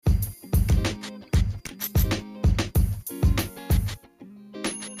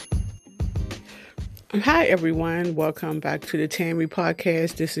Hi, everyone. Welcome back to the Tammy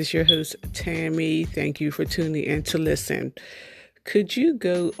Podcast. This is your host, Tammy. Thank you for tuning in to listen. Could you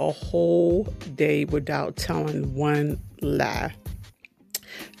go a whole day without telling one lie?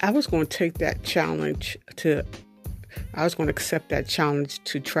 I was going to take that challenge to, I was going to accept that challenge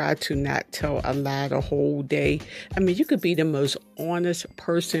to try to not tell a lie the whole day. I mean, you could be the most honest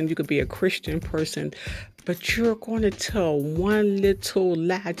person. You could be a Christian person, but you're going to tell one little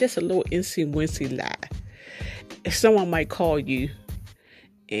lie, just a little incy-wincy lie. Someone might call you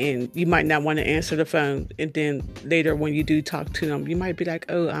and you might not want to answer the phone. And then later when you do talk to them, you might be like,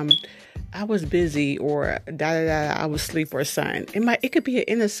 I was busy, or I was asleep, or something. It could be an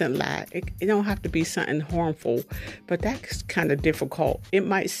innocent lie. It don't have to be something harmful, but that's kind of difficult. It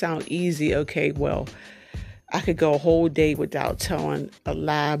might sound easy. Okay, well, I could go a whole day without telling a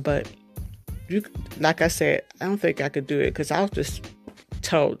lie, but like I said, I don't think I could do it because I'll just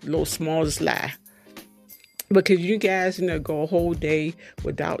tell the little smallest lie. Because you guys, go a whole day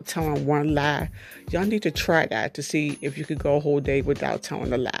without telling one lie. Y'all need to try that to see if you could go a whole day without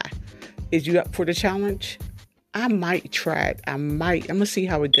telling a lie. Is you up for the challenge? I might try it. I'm going to see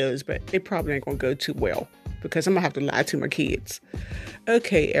how it goes, but it probably ain't going to go too well because I'm going to have to lie to my kids.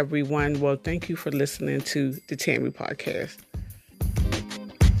 Okay, everyone. Well, thank you for listening to the Tammy Podcast.